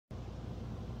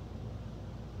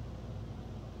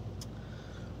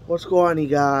What's going on, you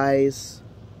guys?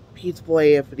 Pizza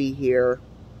Boy Anthony here.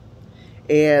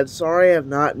 And sorry I have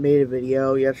not made a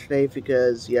video yesterday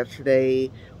because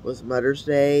yesterday was Mother's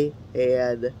Day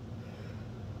and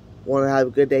wanted to have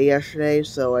a good day yesterday,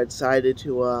 so I decided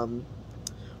to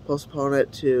postpone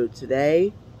it to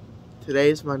today.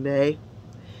 Today's Monday,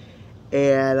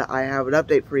 and I have an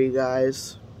update for you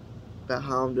guys about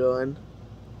how I'm doing.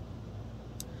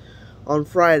 On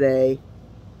Friday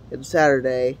and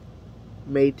Saturday,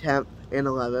 May 10th and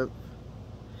 11th,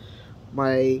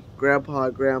 my grandpa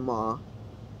and grandma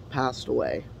passed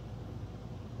away.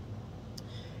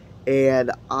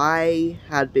 And I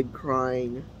had been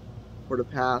crying for the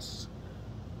past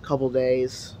couple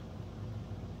days.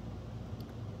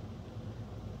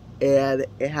 And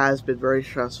it has been very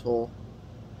stressful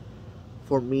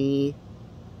for me,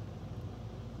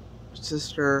 my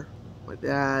sister, my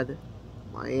dad,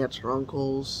 my aunts and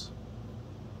uncles.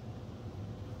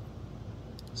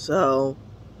 So,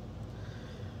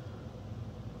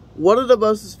 one of the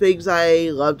most things I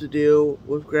loved to do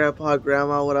with Grandpa and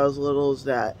Grandma when I was little is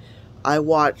that I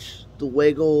watched The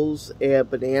Wiggles and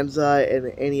Bonanza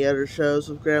and any other shows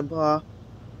with Grandpa.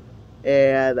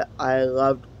 And I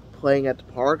loved playing at the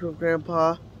park with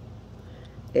Grandpa.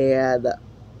 And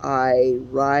I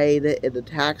ride in the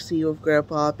taxi with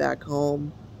Grandpa back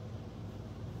home.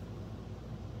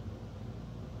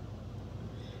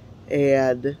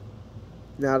 And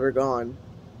now they're gone.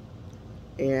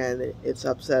 And it's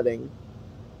upsetting.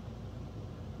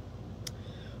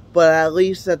 But at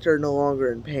least that they're no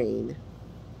longer in pain.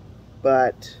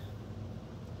 But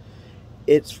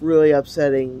it's really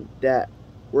upsetting that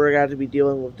we're going to be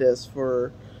dealing with this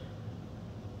for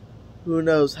who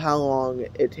knows how long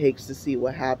it takes to see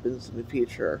what happens in the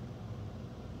future.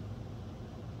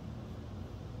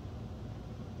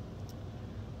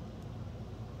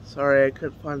 Sorry, I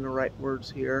couldn't find the right words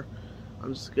here.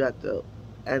 I'm just got to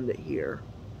end it here.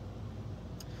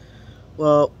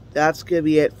 Well, that's going to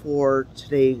be it for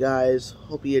today, guys.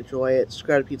 Hope you enjoy it.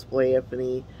 Subscribe to Pizza Boy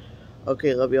Anthony.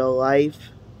 Okay, love y'all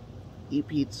life. Eat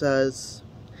pizzas.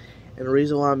 And the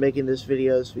reason why I'm making this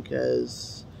video is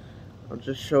because I'm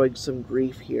just showing some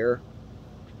grief here.